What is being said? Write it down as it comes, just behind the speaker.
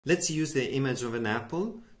Let's use the image of an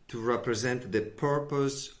apple to represent the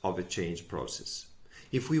purpose of a change process.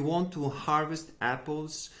 If we want to harvest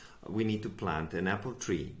apples, we need to plant an apple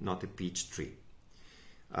tree, not a peach tree.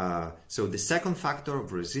 So the second factor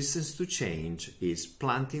of resistance to change is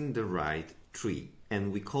planting the right tree,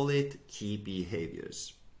 and we call it key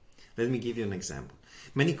behaviors. Let me give you an example.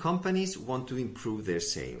 Many companies want to improve their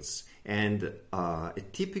sales, and a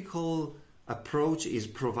typical approach is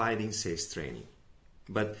providing sales training.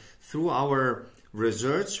 But through our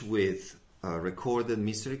research with a recorded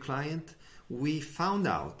mystery client, we found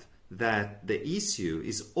out that the issue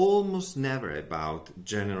is almost never about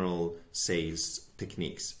general sales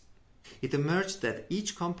techniques. It emerged that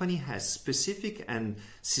each company has specific and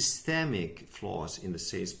systemic flaws in the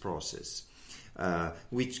sales process,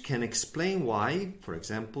 which can explain why, for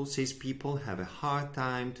example, salespeople have a hard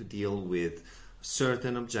time to deal with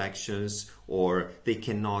certain objections, or they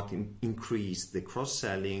cannot increase the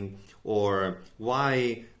cross-selling, or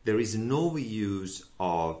why there is no use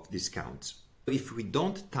of discounts. If we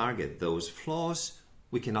don't target those flaws,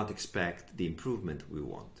 we cannot expect the improvement we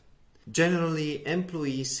want. Generally,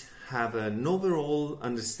 employees have an overall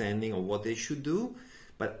understanding of what they should do,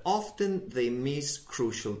 but often they miss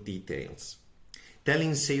crucial details.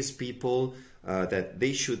 Telling salespeople that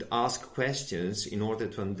they should ask questions in order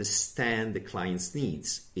to understand the client's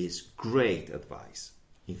needs is great advice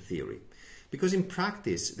in theory, because in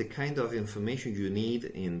practice the kind of information you need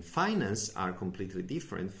in finance are completely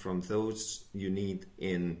different from those you need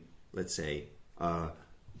in, let's say,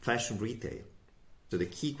 fashion retail. So the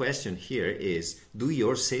key question here is, do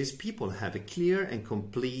your salespeople have a clear and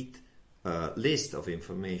complete list of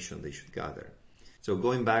information they should gather? So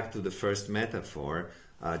going back to the first metaphor,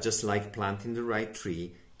 just like planting the right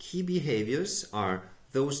tree, key behaviors are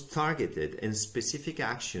those targeted and specific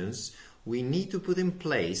actions we need to put in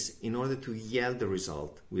place in order to yield the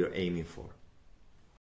result we are aiming for.